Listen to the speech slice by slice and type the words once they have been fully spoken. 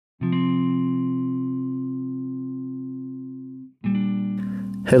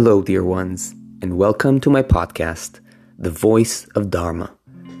Hello, dear ones, and welcome to my podcast, The Voice of Dharma,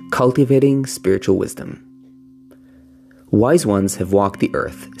 Cultivating Spiritual Wisdom. Wise ones have walked the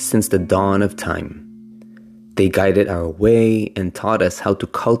earth since the dawn of time. They guided our way and taught us how to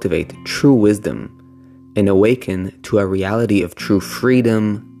cultivate true wisdom and awaken to a reality of true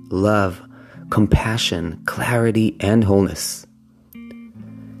freedom, love, compassion, clarity, and wholeness.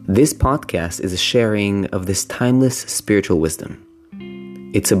 This podcast is a sharing of this timeless spiritual wisdom.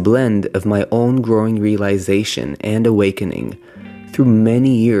 It's a blend of my own growing realization and awakening through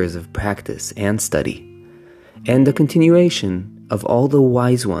many years of practice and study, and the continuation of all the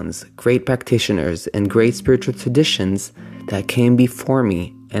wise ones, great practitioners, and great spiritual traditions that came before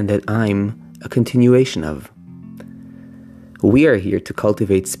me and that I'm a continuation of. We are here to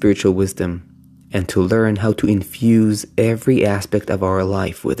cultivate spiritual wisdom and to learn how to infuse every aspect of our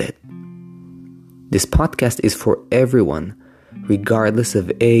life with it. This podcast is for everyone, regardless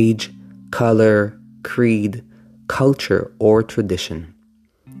of age, color, creed, culture, or tradition.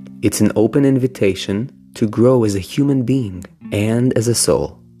 It's an open invitation to grow as a human being and as a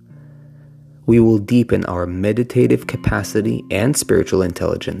soul. We will deepen our meditative capacity and spiritual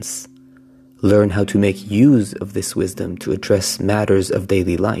intelligence, learn how to make use of this wisdom to address matters of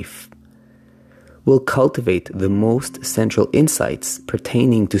daily life. We'll cultivate the most central insights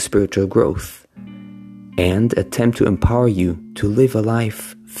pertaining to spiritual growth and attempt to empower you to live a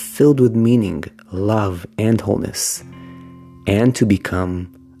life filled with meaning, love, and wholeness, and to become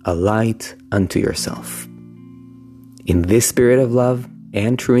a light unto yourself. In this spirit of love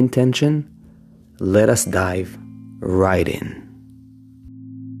and true intention, let us dive right in.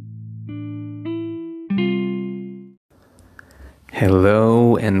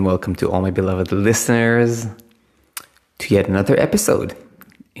 Hello, and welcome to all my beloved listeners to yet another episode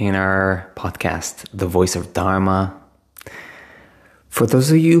in our podcast, The Voice of Dharma. For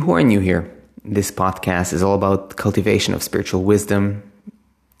those of you who are new here, this podcast is all about cultivation of spiritual wisdom.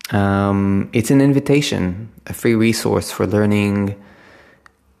 It's an invitation, a free resource for learning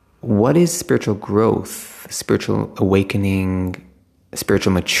what is spiritual growth, spiritual awakening,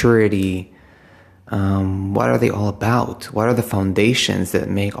 spiritual maturity. What are they all about? What are the foundations that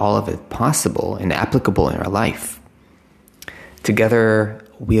make all of it possible and applicable in our life? Together,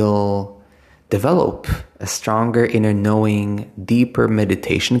 we'll develop a stronger inner knowing, deeper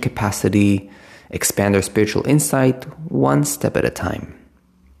meditation capacity, expand our spiritual insight one step at a time.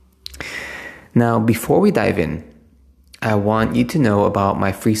 Now, before we dive in, I want you to know about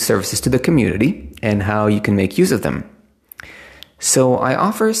my free services to the community and how you can make use of them. So I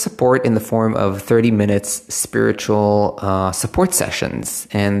offer support in the form of 30 minutes spiritual support sessions.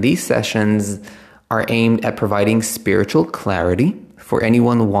 And these sessions are aimed at providing spiritual clarity for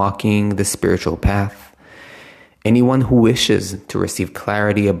anyone walking the spiritual path, anyone who wishes to receive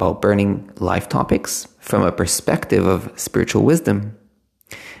clarity about burning life topics from a perspective of spiritual wisdom,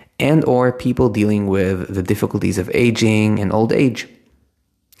 and or people dealing with the difficulties of aging and old age.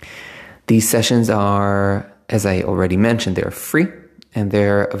 These sessions are, as I already mentioned, they're free and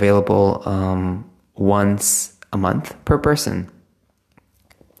they're available once a month per person.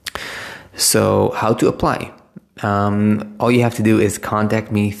 So how to apply? All you have to do is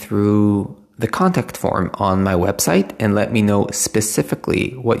contact me through the contact form on my website and let me know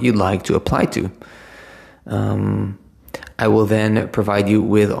specifically what you'd like to apply to. I will then provide you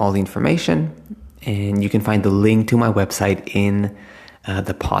with all the information, and you can find the link to my website in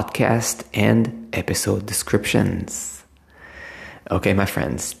the podcast and episode descriptions. Okay, my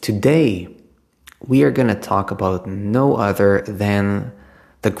friends, today we are going to talk about no other than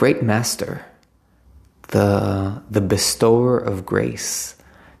the great master, the bestower of grace.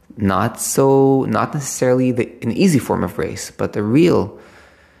 Not necessarily an easy form of grace, but the real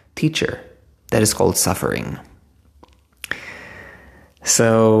teacher that is called suffering.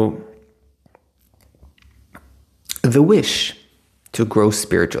 So, the wish to grow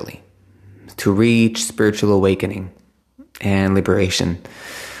spiritually, to reach spiritual awakening and liberation,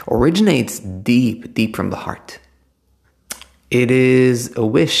 originates deep from the heart. It is a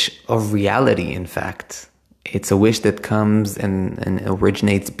wish of reality, in fact. It's a wish that comes and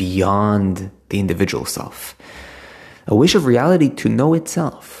originates beyond the individual self. A wish of reality to know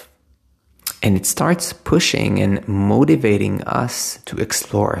itself. And it starts pushing and motivating us to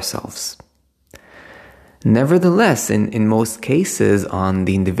explore ourselves. Nevertheless, in most cases, on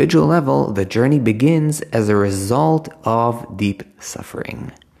the individual level, the journey begins as a result of deep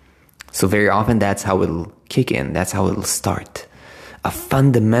suffering. So very often that's how it'll kick in, that's how it'll start. A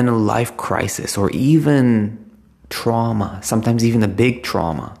fundamental life crisis or even trauma, sometimes even a big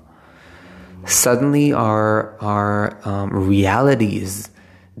trauma. Suddenly our realities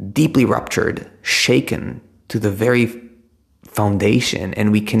deeply ruptured, shaken to the very foundation,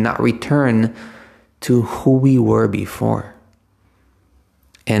 and we cannot return to who we were before.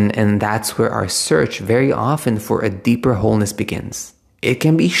 And that's where our search very often for a deeper wholeness begins. It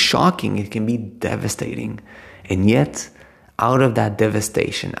can be shocking, it can be devastating. And yet, out of that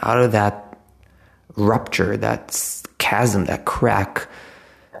devastation, out of that rupture, that chasm, that crack,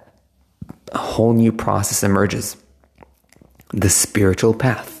 a whole new process emerges. The spiritual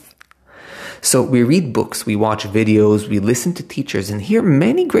path. So we read books, we watch videos, we listen to teachers, and hear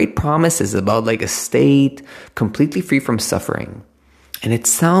many great promises about like a state completely free from suffering. And it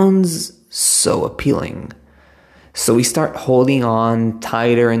sounds so appealing. So we start holding on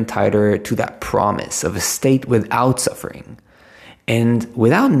tighter and tighter to that promise of a state without suffering. And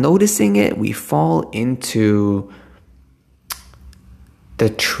without noticing it, we fall into the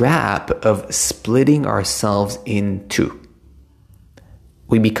trap of splitting ourselves in two.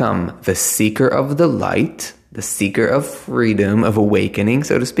 We become the seeker of the light, the seeker of freedom, of awakening,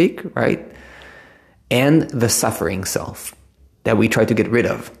 so to speak, right? And the suffering self that we try to get rid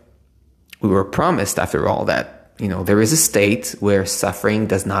of. We were promised, after all, that, there is a state where suffering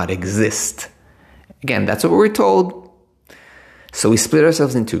does not exist. Again, that's what we're told. So we split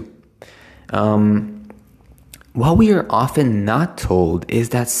ourselves in two. What we are often not told is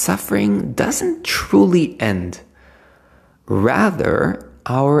that suffering doesn't truly end. Rather,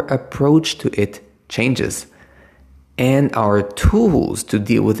 our approach to it changes, and our tools to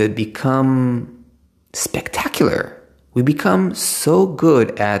deal with it become spectacular. We become so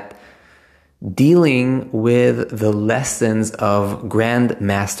good at dealing with the lessons of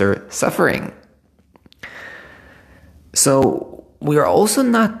Grandmaster suffering. So we are also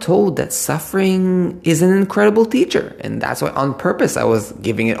not told that suffering is an incredible teacher. And that's why on purpose I was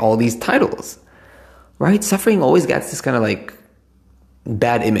giving it all these titles. Right? Suffering always gets this kind of like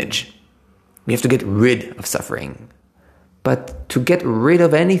bad image. We have to get rid of suffering. But to get rid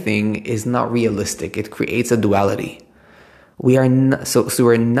of anything is not realistic. It creates a duality. We're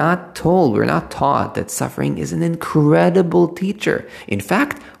not told, we're not taught that suffering is an incredible teacher. In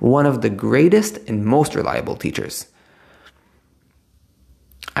fact, one of the greatest and most reliable teachers.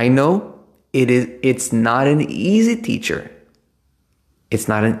 I know it's not an easy teacher. It's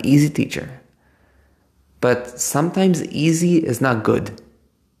not an easy teacher. But sometimes easy is not good.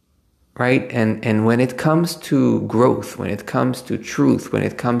 Right? And when it comes to growth, when it comes to truth, when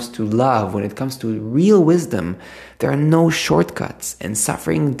it comes to love, when it comes to real wisdom, there are no shortcuts, and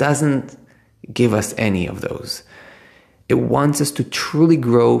suffering doesn't give us any of those. It wants us to truly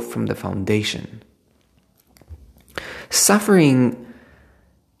grow from the foundation. Suffering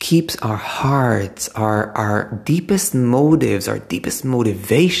keeps our hearts, our deepest motives, our deepest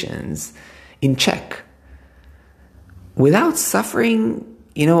motivations in check. Without suffering,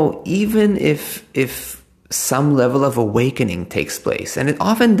 even if some level of awakening takes place, and it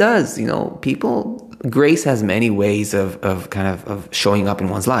often does, grace has many ways of showing up in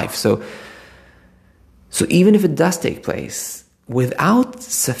one's life. So even if it does take place, without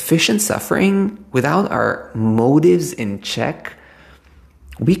sufficient suffering, without our motives in check,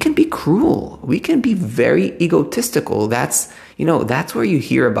 we can be cruel. We can be very egotistical. That's where you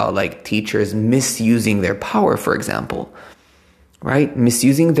hear about like teachers misusing their power, for example. Right?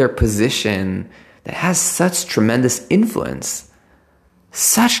 Misusing their position that has such tremendous influence.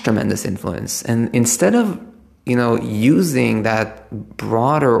 And instead of, using that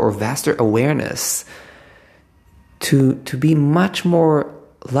broader or vaster awareness to be much more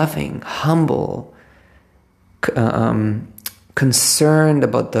loving, humble, concerned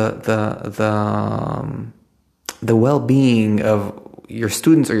about the well-being of your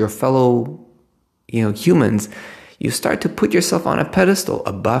students or your fellow, humans, you start to put yourself on a pedestal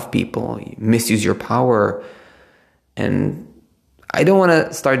above people. You misuse your power. And I don't want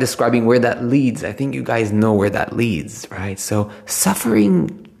to start describing where that leads. I think you guys know where that leads, right? So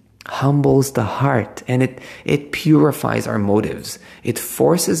suffering humbles the heart, and it purifies our motives. It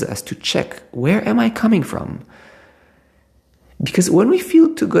forces us to check, where am I coming from? Because when we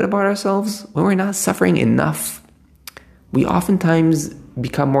feel too good about ourselves, when we're not suffering enough, we oftentimes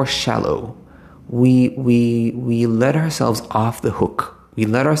become more shallow. We let ourselves off the hook. We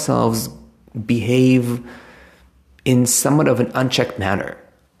let ourselves behave in somewhat of an unchecked manner.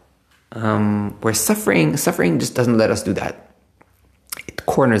 Where suffering just doesn't let us do that. It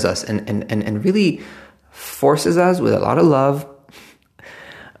corners us and really forces us with a lot of love,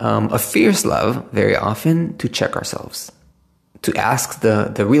 a fierce love very often, to check ourselves. To ask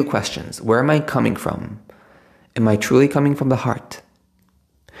the real questions. Where am I coming from? Am I truly coming from the heart?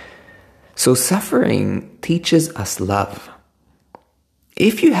 So suffering teaches us love.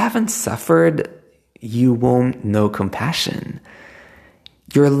 if you haven't suffered, you won't know compassion.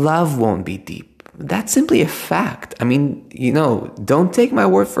 Your love won't be deep. That's simply a fact. I mean, don't take my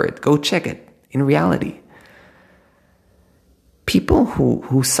word for it. Go check it in reality. People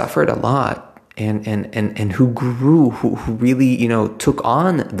who suffered a lot and who grew, who really, took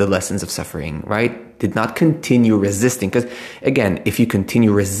on the lessons of suffering, right? Did not continue resisting. Because again, if you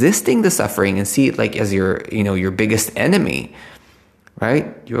continue resisting the suffering and see it like as your biggest enemy, right?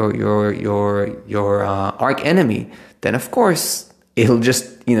 Your arch enemy, then of course it'll just,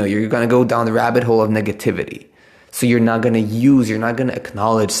 you're going to go down the rabbit hole of negativity. So you're not going to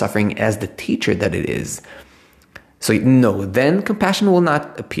acknowledge suffering as the teacher that it is. So no, then compassion will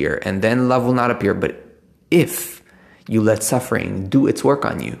not appear and then love will not appear. But if you let suffering do its work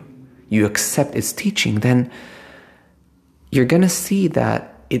on you, you accept its teaching, then you're going to see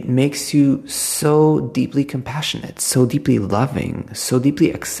that it makes you so deeply compassionate, so deeply loving, so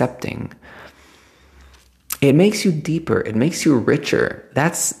deeply accepting. It makes you deeper. It makes you richer.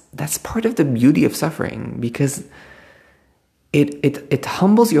 That's part of the beauty of suffering, because it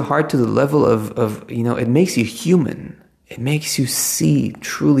humbles your heart to the level of it makes you human. It makes you see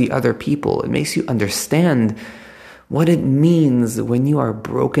truly other people. It makes you understand what it means when you are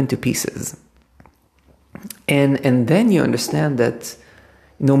broken to pieces. And then you understand that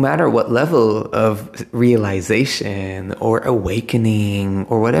no matter what level of realization or awakening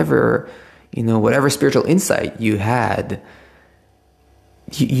or whatever spiritual insight you had,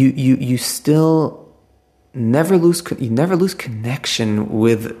 you still never lose connection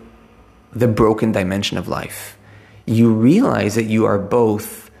with the broken dimension of life. You realize that you are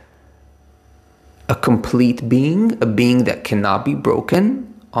both a complete being, a being that cannot be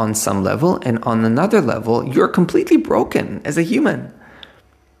broken on some level, and on another level, you're completely broken as a human.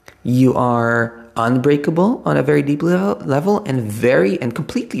 You are unbreakable on a very deep level and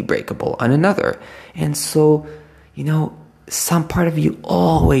completely breakable on another. And so, some part of you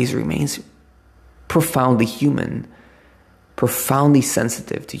always remains profoundly human, profoundly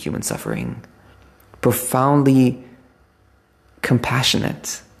sensitive to human suffering, profoundly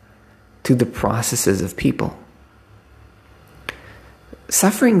compassionate to the processes of people.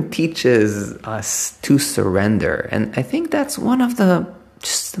 Suffering teaches us to surrender, and I think that's one of the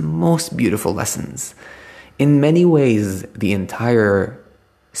most beautiful lessons. In many ways, the entire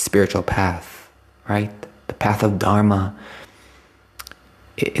spiritual path, right? The path of Dharma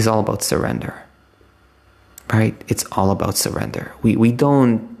is all about surrender, right? It's all about surrender. We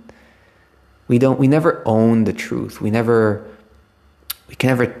never own the truth. We can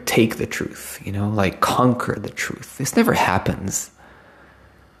never take the truth, conquer the truth. This never happens.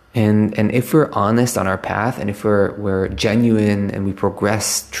 And if we're honest on our path, and if we're genuine and we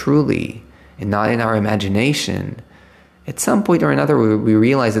progress truly and not in our imagination, at some point or another we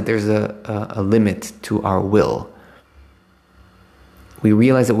realize that there's a limit to our will. We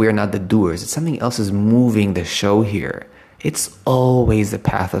realize that we are not the doers. That something else is moving the show here. It's always the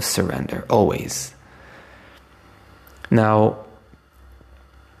path of surrender, always. Now,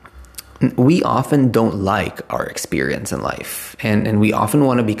 we often don't like our experience in life, and we often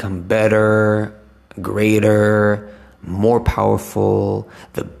want to become better, greater, more powerful,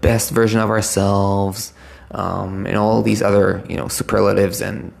 the best version of ourselves, and all these other, superlatives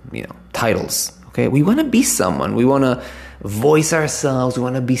and, titles. Okay, we want to be someone. We want to voice ourselves. We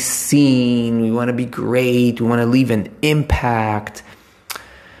want to be seen. We want to be great. We want to leave an impact.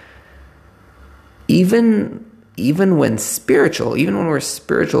 Even when we're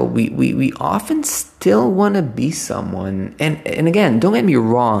spiritual, we often still want to be someone. And again, don't get me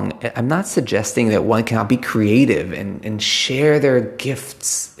wrong. I'm not suggesting that one cannot be creative and share their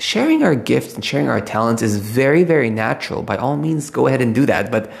gifts. Sharing our gifts and sharing our talents is very, very natural. By all means, go ahead and do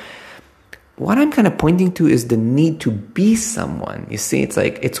that. But what I'm kind of pointing to is the need to be someone. You see,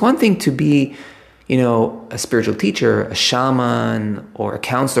 it's one thing to be, a spiritual teacher, a shaman, or a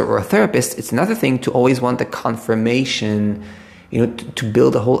counselor, or a therapist. It's another thing to always want the confirmation, to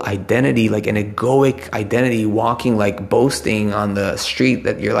build a whole identity, like an egoic identity, walking, boasting on the street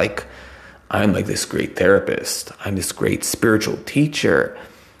that you're I'm this great therapist. I'm this great spiritual teacher.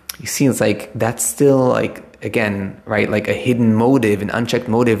 You see, it's that's still again, right? A hidden motive, an unchecked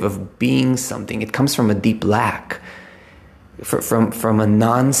motive of being something. It comes from a deep lack, from a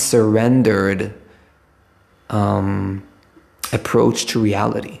non-surrendered approach to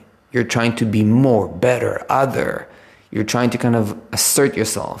reality. You're trying to be more, better, other. You're trying to kind of assert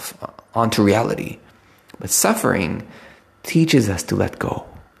yourself onto reality. But suffering teaches us to let go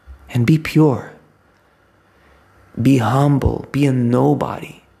and be pure. Be humble. Be a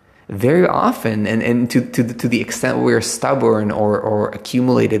nobody. very often, and to the extent we're stubborn or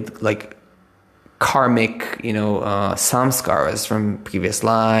accumulated like karmic, samskaras from previous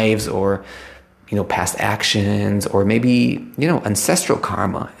lives, or past actions, or maybe ancestral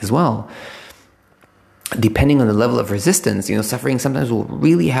karma as well. Depending on the level of resistance, suffering sometimes will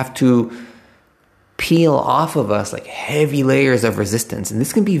really have to peel off of us like heavy layers of resistance, and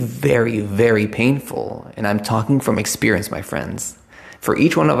this can be very, very painful. And I'm talking from experience, my friends. For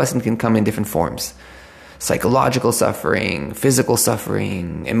each one of us, it can come in different forms. Psychological suffering, physical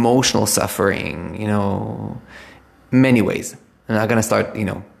suffering, emotional suffering, many ways. I'm not going to start,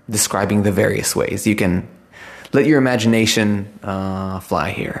 describing the various ways. You can let your imagination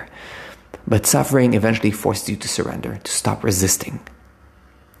fly here. But suffering eventually forces you to surrender, to stop resisting,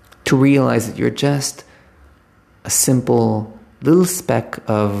 to realize that you're just a simple little speck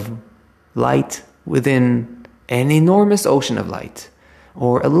of light within an enormous ocean of light,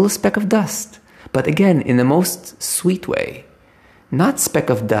 or a little speck of dust. But again, in the most sweet way, not speck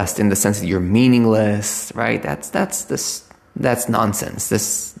of dust in the sense that you're meaningless, right? That's nonsense.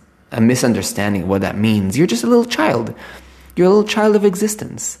 That's a misunderstanding of what that means. You're just a little child. You're a little child of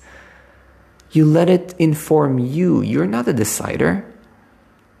existence. You let it inform you. You're not a decider.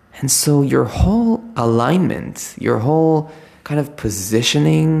 And so your whole alignment, your whole kind of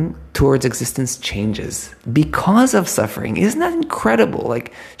positioning towards existence changes because of suffering. Isn't that incredible?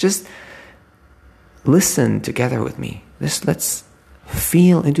 Like, just listen together with me. Let's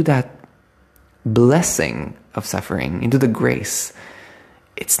feel into that blessing of suffering, into the grace.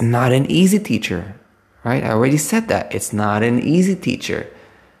 It's not an easy teacher, right? I already said that. It's not an easy teacher,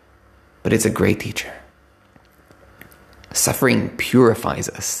 but it's a great teacher. Suffering purifies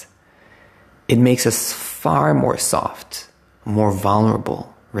us. It makes us far more soft, more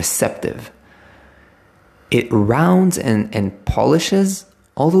vulnerable, receptive. It rounds and polishes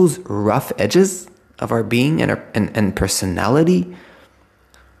all those rough edges of our being and personality.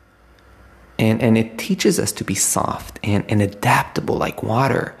 And it teaches us to be soft and adaptable like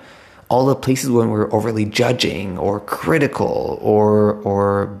water. All the places when we're overly judging or critical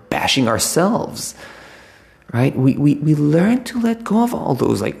or bashing ourselves, right? We learn to let go of all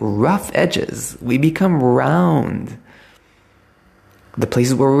those like rough edges. We become round. The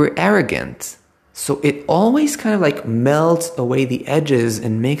places where we're arrogant. So it always kind of like melts away the edges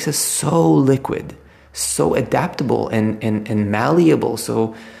and makes us so liquid, so adaptable and malleable,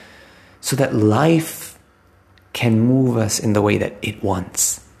 so that life can move us in the way that it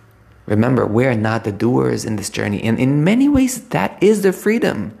wants. Remember, we're not the doers in this journey. And in many ways, that is the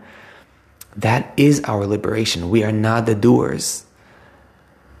freedom. That is our liberation. We are not the doers.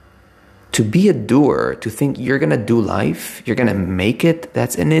 To be a doer, to think you're going to do life, you're going to make it,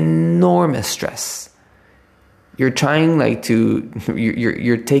 that's an enormous stress. You're trying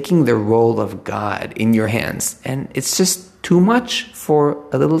you're taking the role of God in your hands. And it's just too much for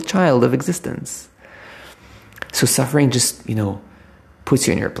a little child of existence. So suffering just, puts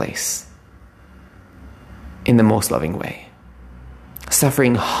you in your place in the most loving way.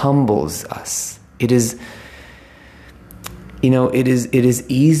 Suffering humbles us. It is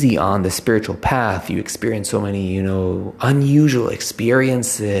easy on the spiritual path. You experience so many, unusual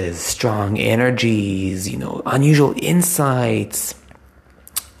experiences, strong energies, unusual insights,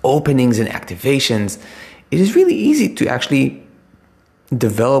 openings and activations. It is really easy to actually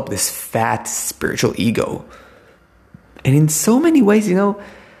develop this fat spiritual ego. And in so many ways, the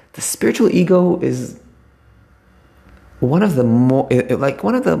spiritual ego is one of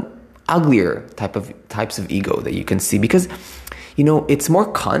the uglier types of ego that you can see, because it's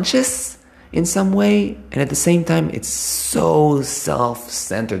more conscious in some way, and at the same time it's so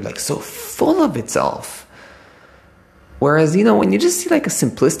self-centered, like so full of itself. Whereas when you just see like a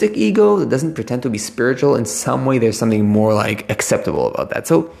simplistic ego that doesn't pretend to be spiritual, in some way there's something more like acceptable about that.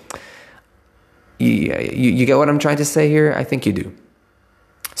 So you get what I'm trying to say here? I think you do.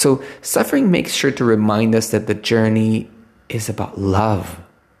 So suffering makes sure to remind us that the journey is about love.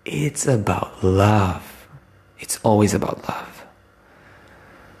 It's about love. It's always about love.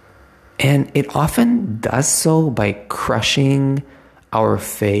 And it often does so by crushing our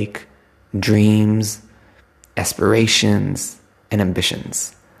fake dreams, aspirations, and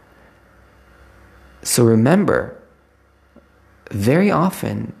ambitions. So remember, very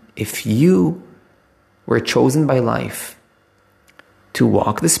often, if you were chosen by life to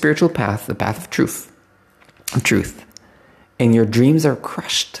walk the spiritual path, the path of truth, and your dreams are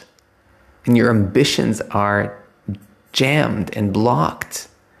crushed, and your ambitions are jammed and blocked,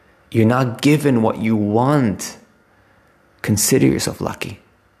 you're not given what you want, consider yourself lucky.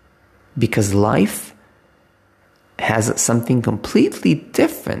 Because life has something completely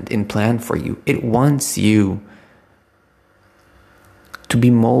different in plan for you. It wants you to be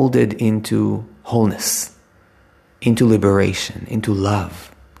molded into wholeness, into liberation, into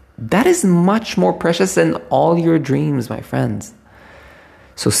love. That is much more precious than all your dreams, my friends.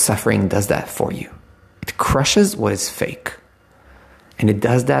 So suffering does that for you. It crushes what is fake. And it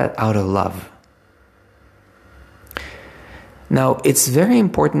does that out of love. Now, it's very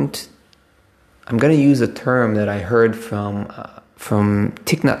important. I'm going to use a term that I heard from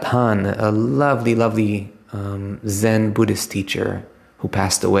Thich Nhat Hanh, a lovely, lovely Zen Buddhist teacher who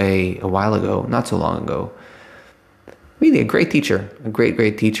passed away a while ago, not so long ago. Really a great teacher, a great,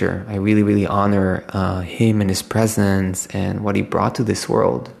 great teacher. I really, really honor him and his presence and what he brought to this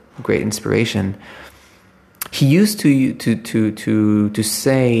world. Great inspiration. He used to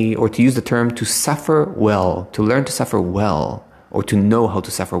say, or to use the term, to suffer well, to learn to suffer well, or to know how to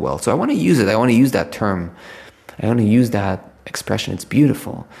suffer well. So I want to use it. I want to use that term. I want to use that expression. It's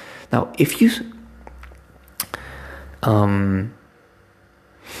beautiful. Now, if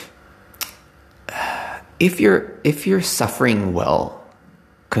you're suffering well,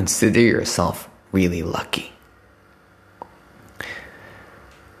 consider yourself really lucky.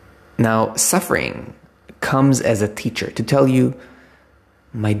 Now, suffering comes as a teacher to tell you,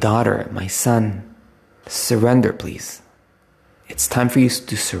 my daughter, my son, surrender, please. It's time for you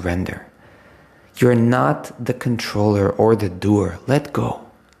to surrender. You're not the controller or the doer. Let go.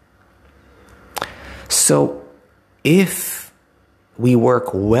 So, if we work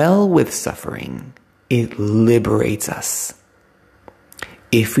well with suffering, it liberates us.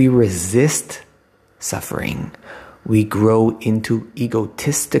 If we resist suffering, we grow into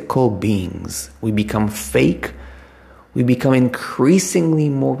egotistical beings. We become fake. We become increasingly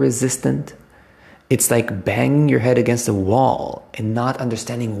more resistant. It's like banging your head against a wall and not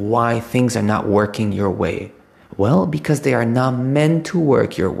understanding why things are not working your way. Well, because they are not meant to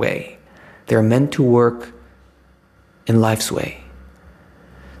work your way. They're meant to work in life's way.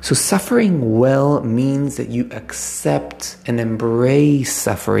 So suffering well means that you accept and embrace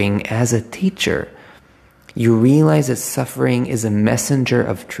suffering as a teacher. You realize that suffering is a messenger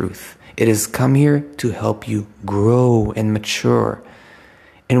of truth. It has come here to help you grow and mature.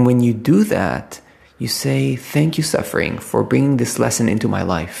 And when you do that, you say, thank you, suffering, for bringing this lesson into my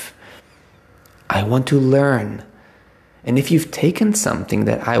life. I want to learn. And if you've taken something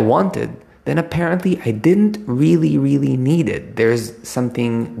that I wanted, then apparently I didn't really need it. There's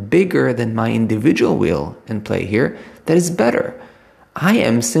something bigger than my individual will in play here that is better. I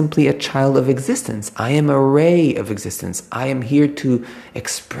am simply a child of existence. I am a ray of existence. I am here to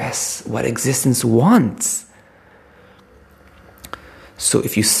express what existence wants. So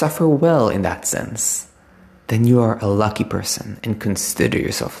if you suffer well in that sense, then you are a lucky person and consider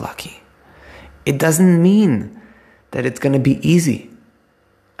yourself lucky. It doesn't mean that it's going to be easy.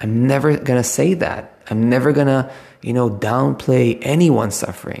 I'm never going to say that. I'm never going to, downplay anyone's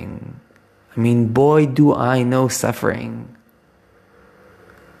suffering. I mean, boy, do I know suffering.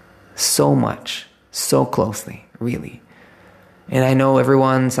 So much, so closely, really. And I know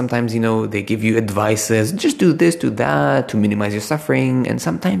everyone, sometimes, they give you advices, just do this, do that, to minimize your suffering. And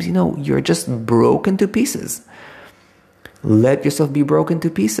sometimes, you're just broken to pieces. Let yourself be broken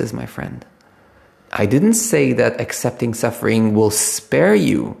to pieces, my friend. I didn't say that accepting suffering will spare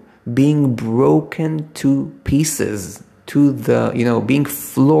you being broken to pieces, to the, being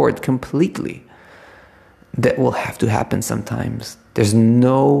floored completely. That will have to happen sometimes. There's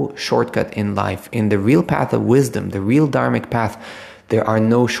no shortcut in life. In the real path of wisdom, the real dharmic path, there are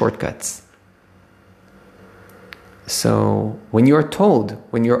no shortcuts. So when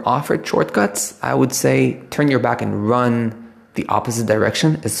you're offered shortcuts, I would say turn your back and run the opposite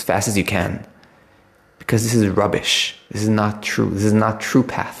direction as fast as you can. Because this is rubbish. This is not true. This is not true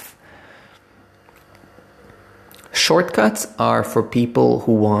path. Shortcuts are for people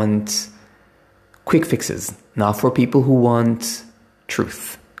who want quick fixes, not for people who want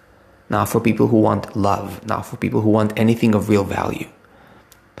truth, not for people who want love, not for people who want anything of real value.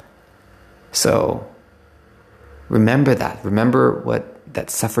 So remember that. Remember that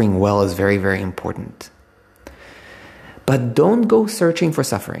suffering well is very, very important. But don't go searching for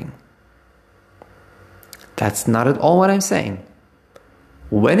suffering. That's not at all what I'm saying.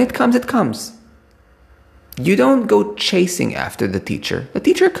 When it comes, it comes. You don't go chasing after the teacher. The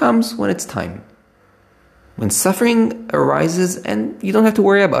teacher comes when it's time. When suffering arises, and you don't have to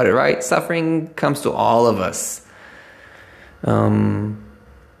worry about it, right? Suffering comes to all of us.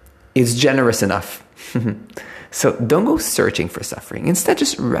 It's generous enough. So don't go searching for suffering. Instead,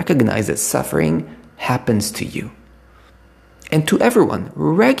 just recognize that suffering happens to you. And to everyone,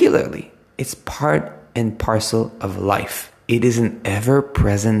 regularly. It's part and parcel of life. It is an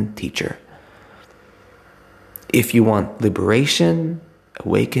ever-present teacher. If you want liberation,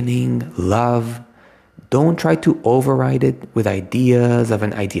 awakening, love, don't try to override it with ideas of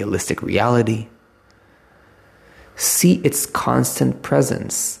an idealistic reality. See its constant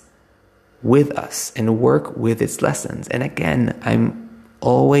presence with us and work with its lessons. And again, I'm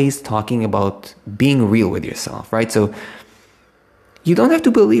always talking about being real with yourself, right? So you don't have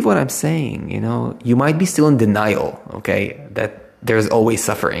to believe what I'm saying, You might be still in denial, okay? That there's always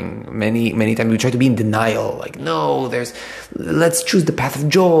suffering. Many times we try to be in denial, like, no, let's choose the path of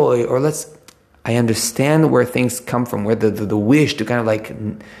joy, or I understand where things come from, where the wish to kind of like,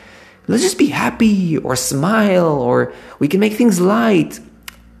 let's just be happy or smile, or we can make things light.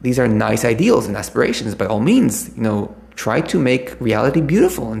 These are nice ideals and aspirations, by all means. Try to make reality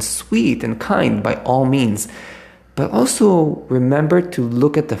beautiful and sweet and kind, by all means. But also remember to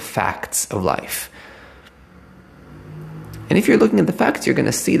look at the facts of life. And if you're looking at the facts, you're going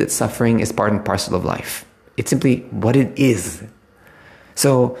to see that suffering is part and parcel of life. It's simply what it is.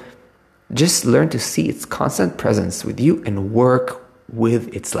 So just learn to see its constant presence with you and work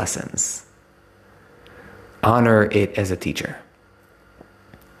with its lessons. Honor it as a teacher.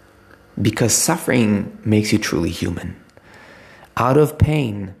 Because suffering makes you truly human. Out of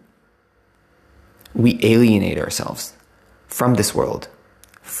pain, we alienate ourselves from this world,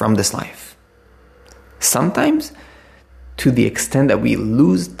 from this life. Sometimes to the extent that we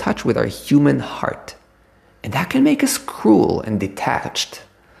lose touch with our human heart. And that can make us cruel and detached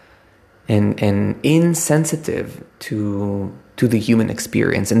and insensitive to the human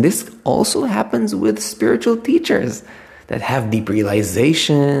experience. And this also happens with spiritual teachers that have deep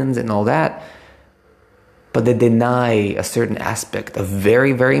realizations and all that, but they deny a certain aspect, a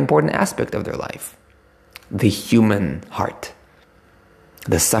very, very important aspect of their life. The human heart.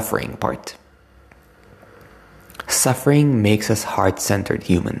 The suffering part. Suffering makes us heart-centered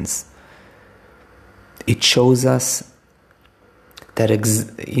humans. It shows us that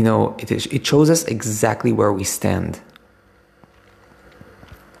it shows us exactly where we stand.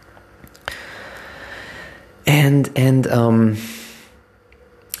 And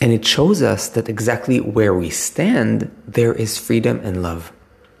it shows us that exactly where we stand, there is freedom and love.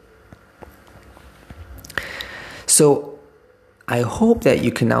 So I hope that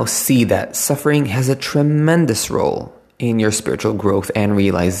you can now see that suffering has a tremendous role in your spiritual growth and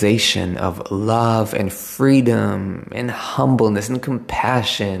realization of love and freedom and humbleness and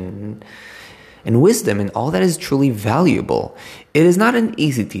compassion and wisdom and all that is truly valuable. It is not an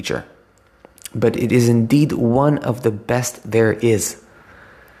easy teacher, but it is indeed one of the best there is.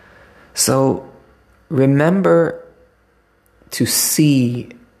 So remember to see,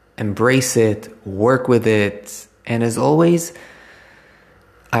 embrace it, work with it, and as always,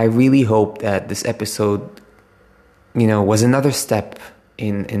 I really hope that this episode, was another step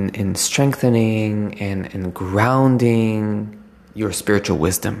in strengthening and grounding your spiritual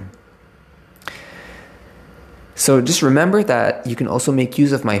wisdom. So just remember that you can also make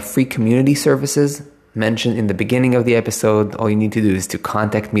use of my free community services mentioned in the beginning of the episode. All you need to do is to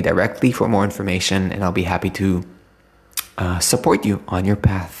contact me directly for more information, and I'll be happy to support you on your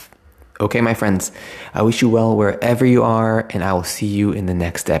path. Okay, my friends, I wish you well wherever you are, and I will see you in the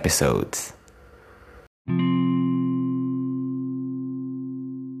next episodes.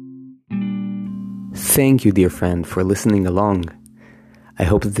 Thank you, dear friend, for listening along. I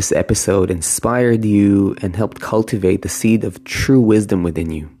hope that this episode inspired you and helped cultivate the seed of true wisdom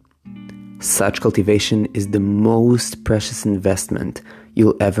within you. Such cultivation is the most precious investment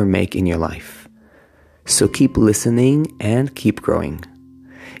you'll ever make in your life. So keep listening and keep growing.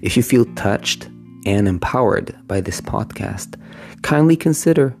 If you feel touched and empowered by this podcast, kindly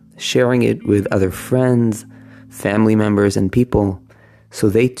consider sharing it with other friends, family members, and people so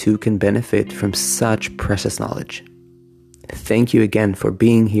they too can benefit from such precious knowledge. Thank you again for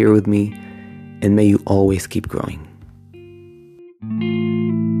being here with me, and may you always keep growing.